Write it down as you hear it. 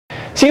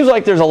Seems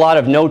like there's a lot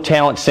of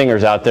no-talent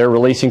singers out there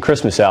releasing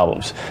Christmas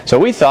albums. So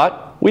we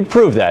thought we'd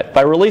prove that by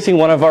releasing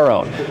one of our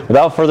own.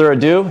 Without further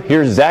ado,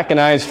 here's Zach and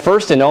I's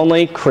first and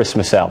only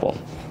Christmas album.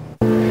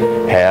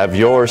 Have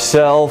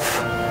yourself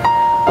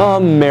a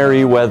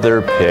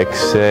Merryweather Pick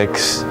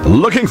 6.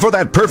 Looking for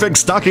that perfect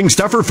stocking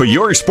stuffer for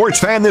your sports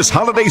fan this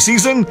holiday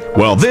season?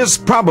 Well, this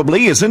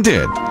probably isn't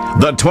it.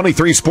 The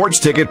 23 Sports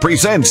Ticket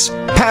presents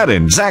Pat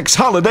and Zach's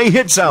Holiday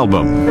Hits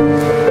album.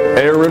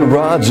 Aaron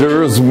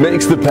Rodgers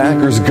makes the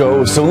Packers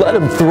go, so let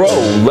him throw,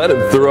 let him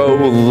throw,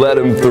 let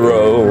him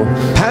throw.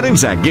 Pat and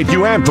Zach get you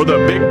amped for the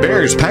Big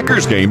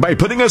Bears-Packers game by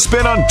putting a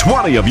spin on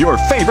 20 of your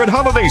favorite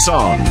holiday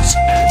songs.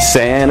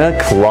 Santa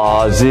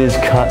Claus's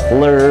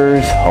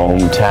Cutler's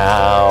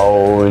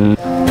hometown.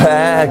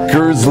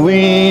 Packers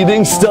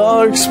leading,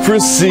 Starks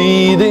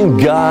proceeding,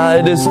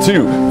 guide us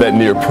to that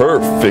near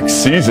perfect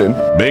season.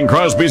 Bing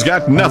Crosby's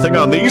got nothing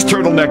on these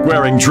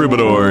turtleneck-wearing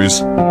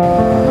troubadours.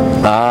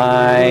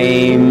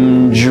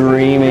 I'm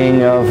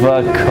dreaming of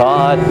a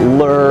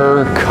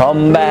Cutler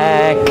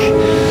comeback,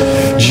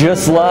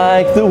 just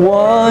like the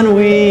one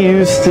we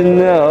used to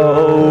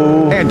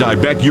know. And I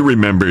bet you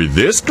remember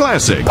this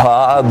classic.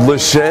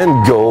 Podlish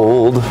and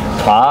Gold.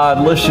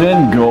 Podlish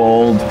and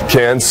Gold.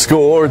 Can't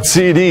score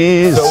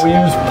TDs. So we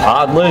use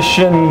Podlish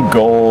and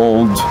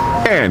Gold.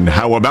 And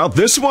how about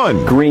this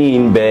one?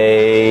 Green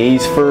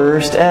Bay's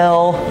first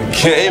L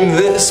Came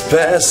this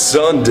past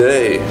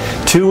Sunday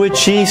to a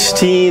Chiefs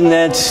team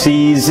that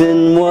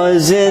season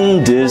was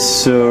in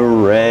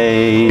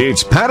disarray.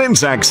 It's Pat and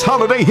Zach's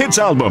Holiday Hits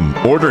album.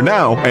 Order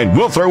now, and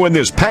we'll throw in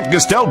this Pat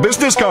Gastel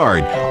business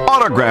card,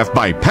 autographed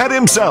by Pat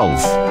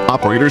himself.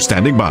 Operator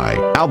standing by.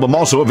 Album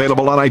also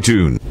available on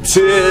iTunes.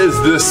 'Tis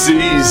the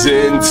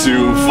season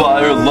to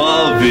fire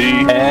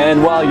Lovey.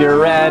 And while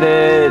you're at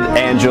it,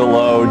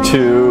 Angelo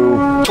too.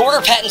 To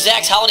order Pat and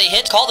Zach's Holiday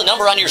Hits, call the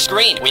number on your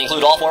screen. We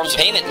include all forms of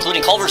payment,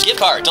 including Culver's gift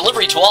card,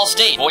 delivery to all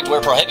states. Void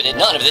where prohibited.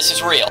 None of this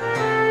is real.